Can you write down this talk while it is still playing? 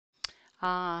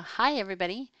Hi,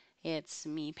 everybody. It's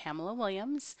me, Pamela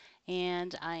Williams,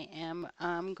 and I am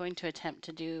going to attempt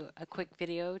to do a quick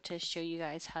video to show you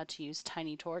guys how to use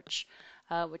TinyTorch,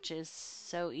 which is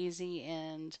so easy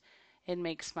and it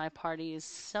makes my parties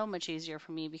so much easier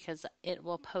for me because it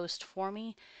will post for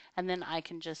me and then I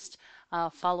can just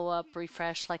follow up,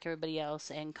 refresh like everybody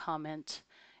else, and comment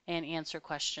and answer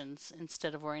questions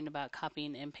instead of worrying about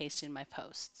copying and pasting my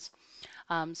posts.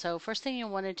 So first thing you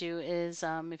want to do is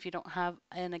if you don't have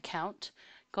an account,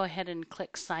 go ahead and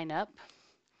click sign up.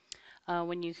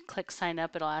 When you click sign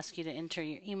up, it'll ask you to enter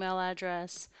your email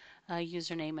address,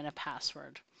 username, and a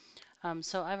password.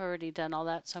 So I've already done all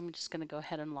that, so I'm just going to go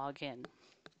ahead and log in.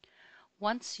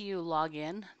 Once you log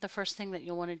in, the first thing that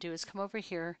you'll want to do is come over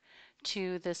here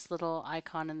to this little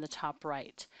icon in the top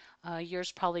right.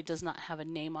 Yours probably does not have a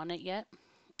name on it yet,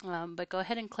 but go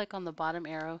ahead and click on the bottom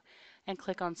arrow and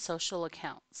click on social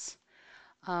accounts.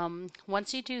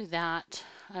 Once you do that,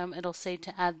 it'll say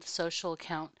to add the social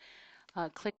account.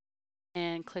 Click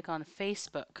and click on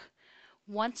Facebook.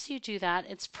 Once you do that,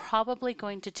 it's probably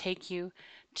going to take you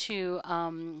to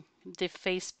the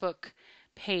Facebook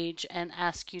page and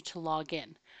ask you to log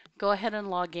in. Go ahead and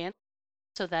log in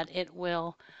so that it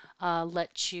will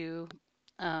let you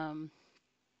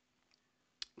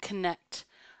connect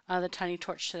the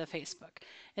TinyTorch to the Facebook.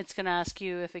 It's going to ask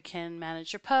you if it can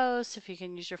manage your posts, if you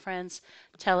can use your friends.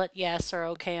 Tell it yes or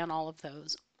okay on all of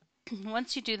those.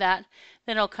 Once you do that,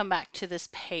 then it'll come back to this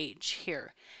page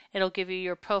here. It'll give you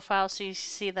your profile, so you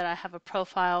see that I have a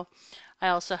profile. I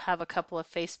also have a couple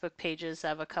of Facebook pages. I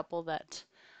have a couple that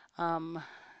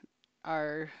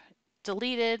are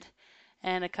deleted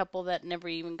and a couple that never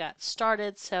even got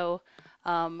started. So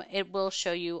it will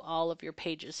show you all of your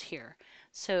pages here.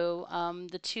 So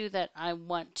the two that I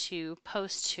want to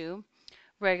post to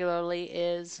regularly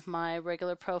is my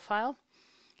regular profile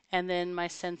and then my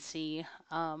Scentsy,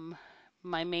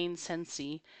 my main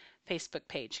Scentsy Facebook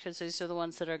page, because these are the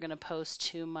ones that are going to post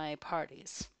to my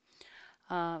parties.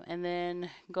 And then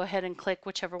go ahead and click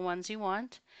whichever ones you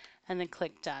want and then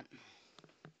click done.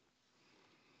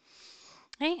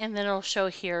 Okay, and then it'll show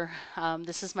here,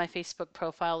 this is my Facebook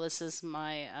profile, this is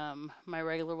my, my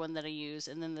regular one that I use,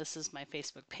 and then this is my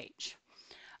Facebook page.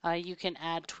 You can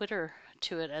add Twitter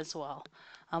to it as well.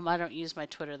 I don't use my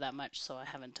Twitter that much, so I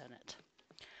haven't done it.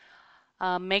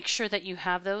 Make sure that you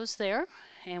have those there,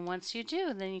 and once you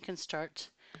do, then you can start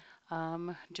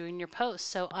doing your posts.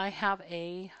 So I have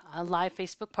a live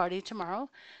Facebook party tomorrow,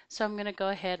 so I'm going to go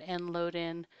ahead and load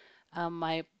in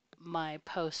my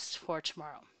posts for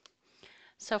tomorrow.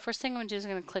 So first thing I'm going to do is I'm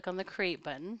going to click on the create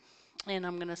button and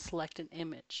I'm going to select an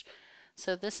image.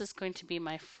 So this is going to be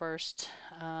my first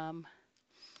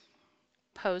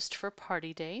post for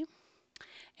party day.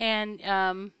 And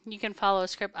you can follow a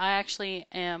script. I actually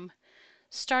am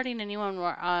starting a new one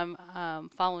where I'm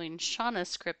following Shauna's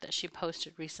script that she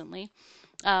posted recently.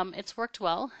 It's worked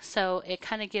well, so it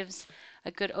kind of gives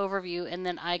a good overview, and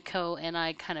then I go and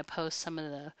I kind of post some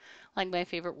of the, like my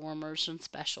favorite warmers and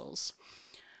specials.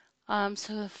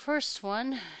 So the first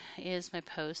one is my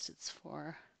post. It's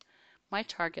for my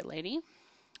target lady.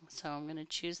 So I'm going to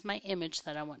choose my image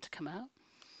that I want to come out.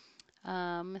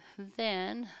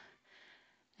 Then,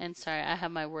 and sorry, I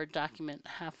have my Word document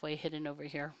halfway hidden over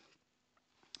here,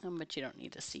 but you don't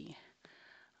need to see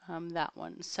that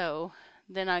one. So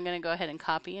then I'm going to go ahead and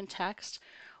copy and text,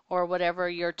 or whatever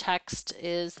your text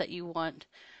is that you want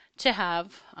to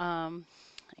have.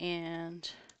 And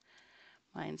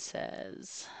mine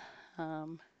says,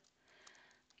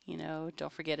 you know,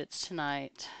 don't forget it's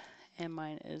tonight. And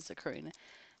mine is occurring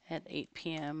at 8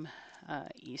 p.m.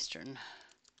 Eastern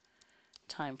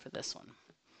time for this one.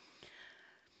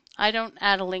 I don't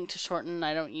add a link to shorten.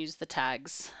 I don't use the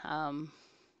tags.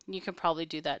 You can probably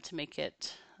do that to make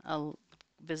it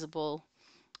visible.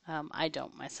 I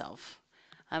don't myself.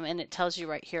 And it tells you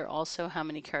right here also how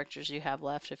many characters you have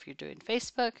left if you're doing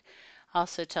Facebook.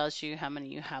 Also tells you how many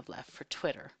you have left for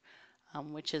Twitter,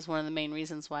 which is one of the main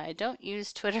reasons why I don't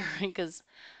use Twitter, because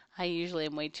I usually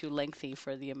am way too lengthy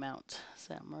for the amount.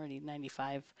 So I'm already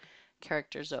 95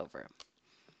 characters over.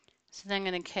 So then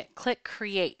I'm going to click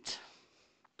create.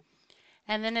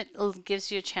 And then it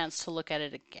gives you a chance to look at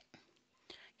it again.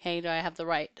 Okay, do I have the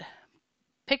right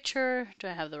picture? Do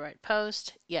I have the right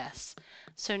post? Yes.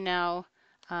 So now,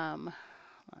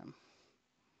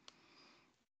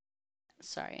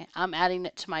 sorry, I'm adding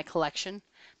it to my collection.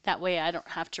 That way I don't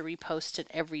have to repost it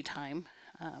every time.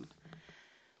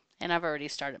 And I've already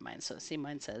started mine. So see,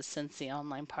 mine says Scentsy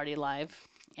Online Party Live.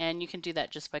 And you can do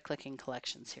that just by clicking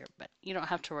collections here, but you don't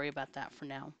have to worry about that for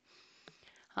now.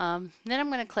 Then I'm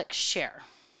going to click share.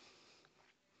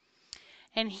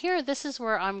 And here, this is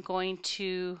where I'm going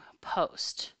to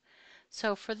post.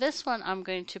 So for this one, I'm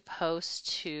going to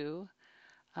post to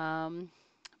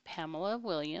Pamela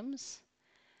Williams.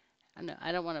 No,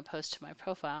 I don't want to post to my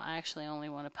profile. I actually only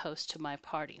want to post to my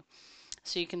party.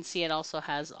 So you can see it also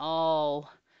has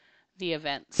all the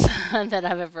events that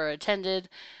I've ever attended,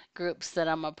 groups that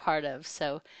I'm a part of.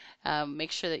 So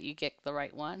make sure that you get the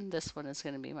right one. This one is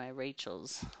going to be my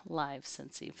Rachel's Live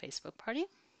Scentsy Facebook party.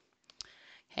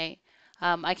 Okay.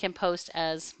 I can post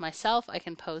as myself. I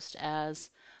can post as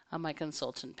my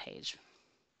consultant page.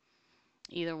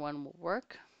 Either one will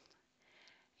work.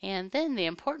 And then the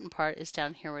important part is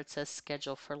down here where it says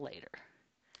schedule for later.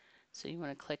 So you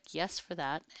want to click yes for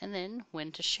that, and then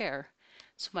when to share.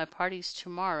 So my party's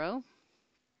tomorrow,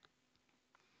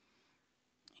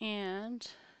 and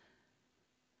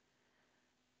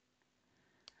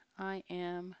I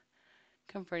am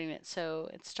converting it. So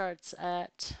it starts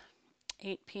at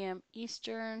 8 p.m.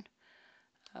 Eastern,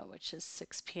 which is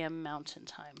 6 p.m. Mountain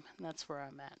Time. And that's where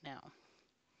I'm at now.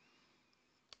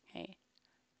 Okay.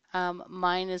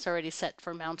 Mine is already set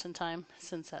for Mountain Time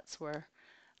since that's where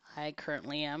I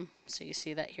currently am. So you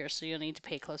see that here. So you'll need to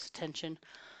pay close attention.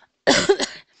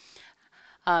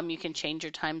 You can change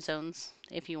your time zones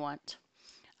if you want.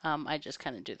 I just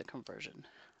kind of do the conversion.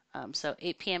 So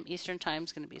 8 p.m. Eastern Time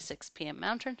is going to be 6 p.m.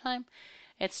 Mountain Time.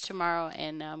 It's tomorrow,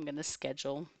 and now I'm going to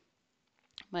schedule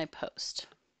my post.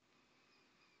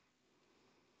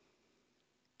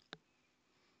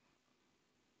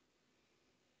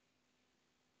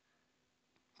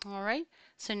 All right,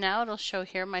 so now it'll show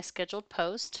here my scheduled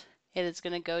post. It is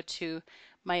going to go to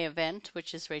my event,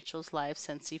 which is Rachel's Live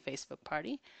Scentsy Facebook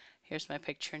party. Here's my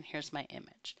picture and here's my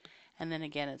image. And then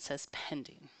again, it says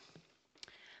pending.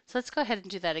 So let's go ahead and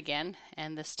do that again.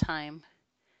 And this time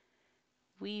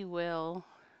we will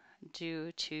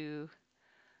do to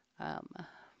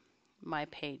my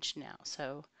page now.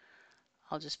 So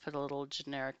I'll just put a little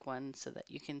generic one so that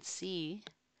you can see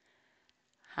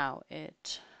how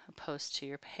it posts to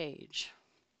your page.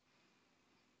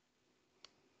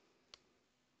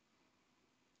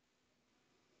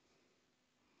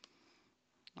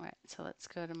 All right, so let's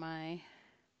go to my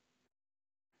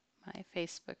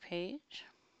Facebook page.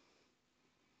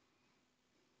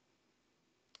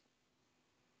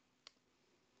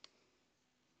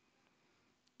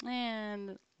 And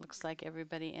it looks like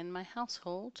everybody in my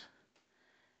household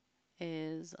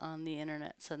is on the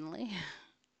internet suddenly.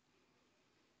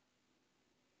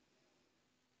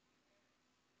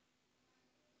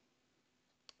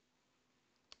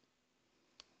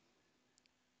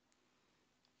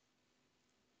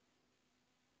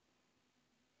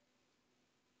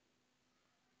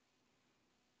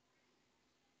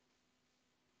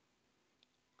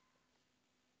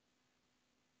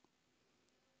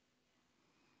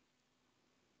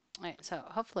 All right, so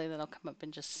hopefully that'll come up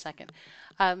in just a second.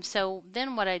 So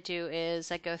then what I do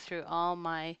is I go through all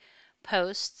my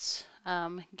posts,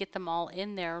 get them all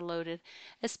in there loaded,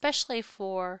 especially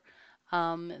for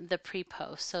the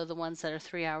pre-post. So the ones that are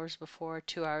 3 hours before,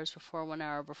 2 hours before, 1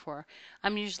 hour before.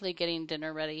 I'm usually getting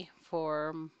dinner ready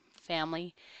for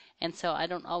family, and so I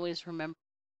don't always remember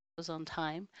those on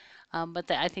time.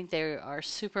 But I think they are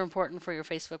super important for your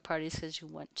Facebook parties because you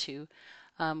want to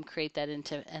create that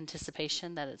into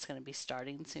anticipation that it's going to be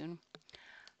starting soon.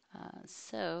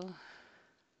 So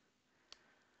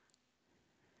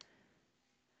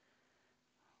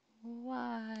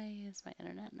why is my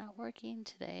internet not working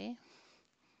today?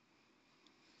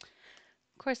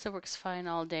 Of course, it works fine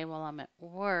all day while I'm at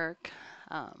work.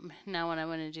 Now when I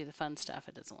want to do the fun stuff,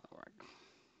 it doesn't want to work.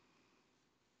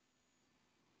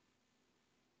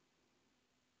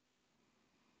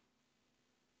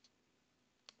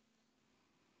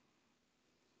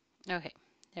 Okay,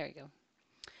 there we go.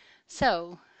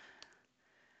 So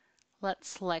let's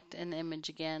select an image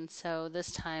again. So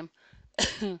this time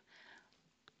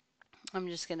I'm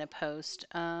just going to post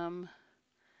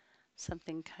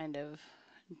something kind of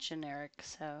generic.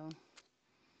 So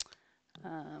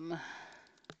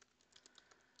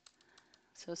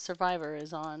Survivor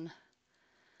is on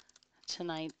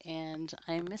tonight, and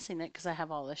I'm missing it because I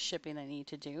have all the shipping I need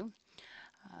to do.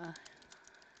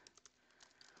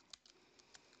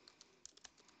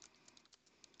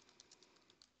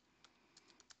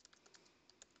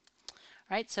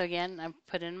 Right, so again, I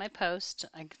put in my post.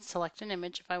 I can select an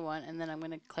image if I want, and then I'm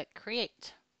going to click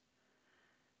Create.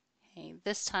 Okay,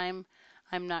 this time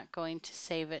I'm not going to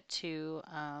save it to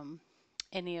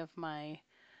any of my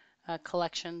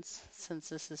collections, since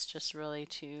this is just really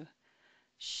to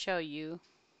show you.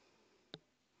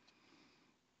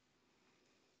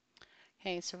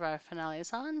 Okay, Survivor Finale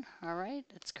is on. All right,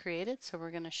 it's created, so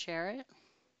we're going to share it.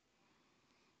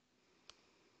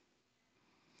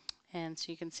 And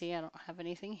so you can see I don't have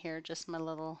anything here, just my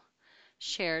little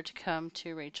share to come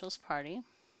to Rachel's party.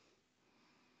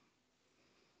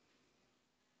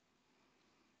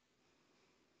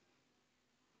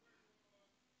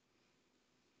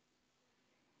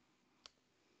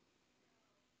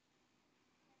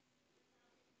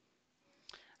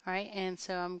 All right, and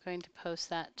so I'm going to post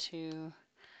that to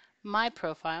my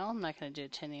profile. I'm not going to do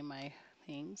it to any of my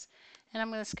things. And I'm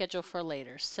going to schedule for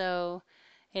later. So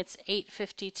it's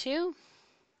 8:52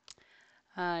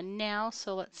 now,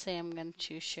 so let's say I'm going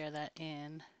to share that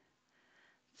in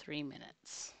 3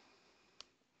 minutes.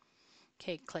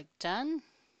 Okay, click done.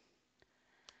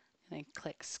 And I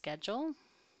click schedule.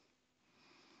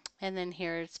 And then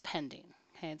here it's pending.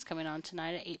 Okay, it's coming on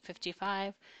tonight at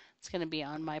 8:55. It's going to be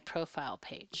on my profile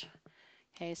page.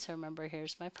 Okay, so remember,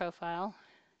 here's my profile.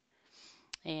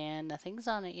 And nothing's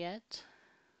on it yet.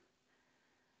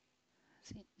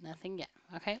 See, nothing yet.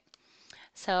 Okay,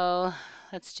 so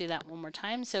let's do that one more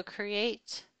time. So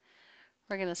create,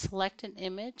 we're going to select an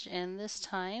image, and this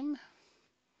time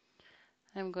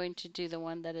I'm going to do the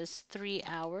one that is 3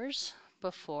 hours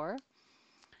before.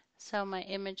 So my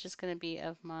image is going to be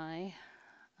of my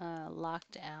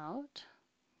locked out.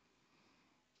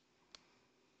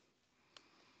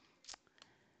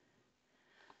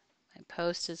 My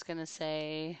post is going to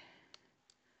say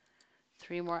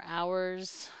 3 more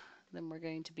hours, then we're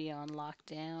going to be on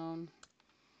lockdown.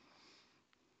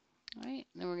 All right,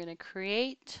 then we're going to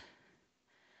create,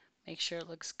 make sure it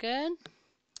looks good,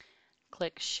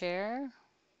 click share.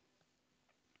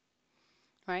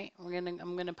 All right,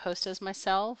 I'm going to post as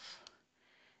myself,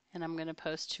 and I'm going to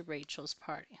post to Rachel's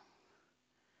party.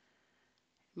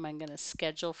 I'm going to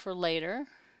schedule for later.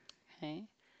 Okay,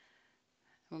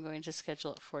 I'm going to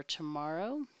schedule it for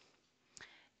tomorrow.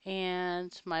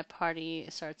 And my party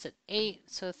starts at 8,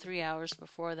 so 3 hours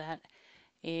before that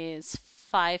is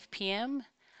 5 p.m.,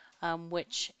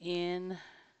 which in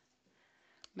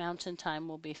Mountain Time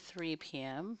will be 3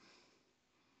 p.m.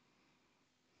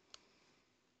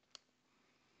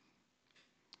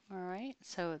 All right,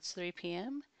 so it's 3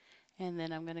 p.m. and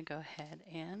then I'm going to go ahead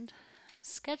and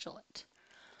schedule it.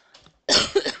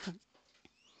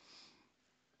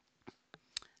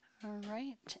 All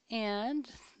right, and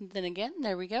then again,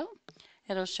 there we go.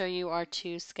 It'll show you our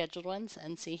 2 scheduled ones,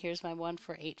 and see, here's my one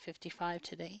for 8:55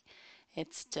 today.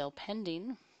 It's still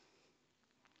pending.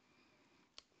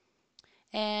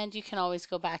 And you can always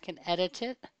go back and edit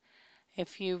it.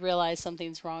 If you realize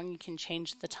something's wrong, you can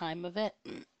change the time of it.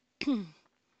 And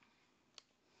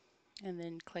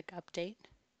then click update.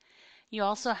 You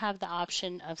also have the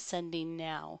option of sending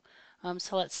now.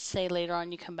 So let's say later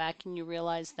on you come back and you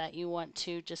realize that you want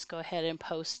to just go ahead and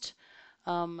post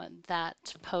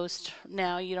that post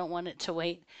now. You don't want it to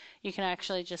wait. You can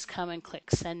actually just come and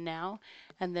click send now,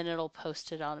 and then it'll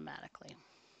post it automatically.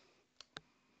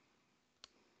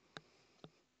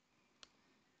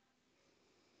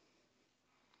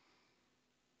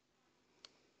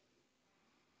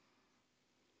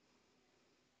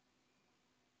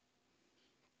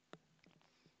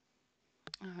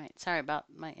 All right, sorry about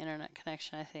my internet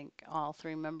connection. I think all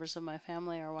 3 members of my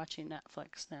family are watching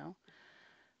Netflix now.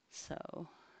 So,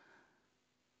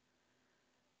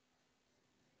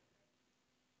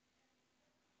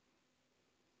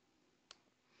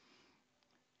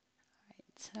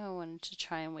 so I wanted to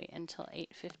try and wait until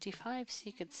 8:55 so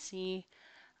you could see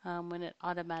when it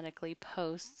automatically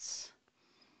posts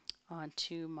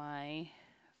onto my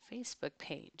Facebook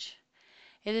page.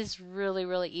 It is really,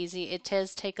 really easy. It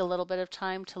does take a little bit of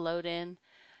time to load in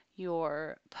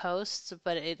your posts,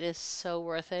 but it is so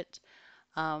worth it.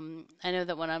 I know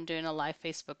that when I'm doing a live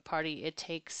Facebook party, it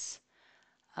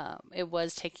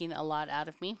was taking a lot out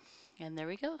of me. And there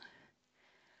we go.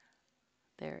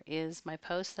 There is my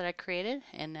post that I created,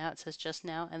 and now it says just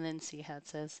now, and then see how it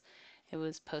says it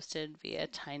was posted via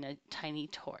Tiny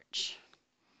Torch.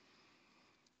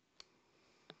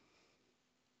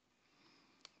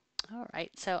 All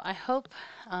right, so I hope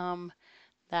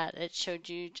that it showed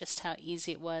you just how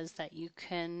easy it was that you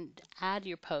can add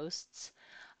your posts.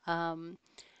 And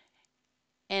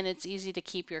it's easy to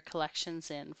keep your collections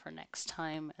in for next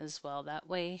time as well. That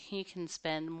way you can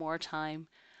spend more time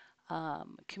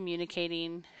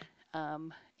communicating,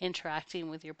 interacting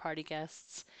with your party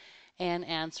guests, and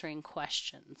answering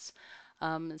questions.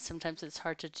 Sometimes it's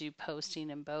hard to do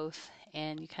posting in both,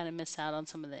 and you kind of miss out on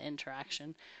some of the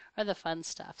interaction or the fun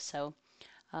stuff. So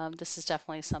this is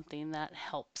definitely something that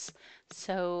helps.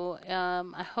 So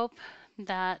I hope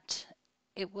that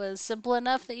it was simple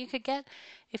enough that you could get.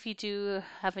 If you do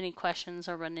have any questions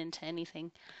or run into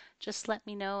anything, just let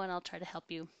me know and I'll try to help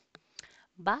you.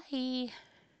 Bye.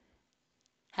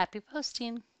 Happy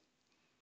posting.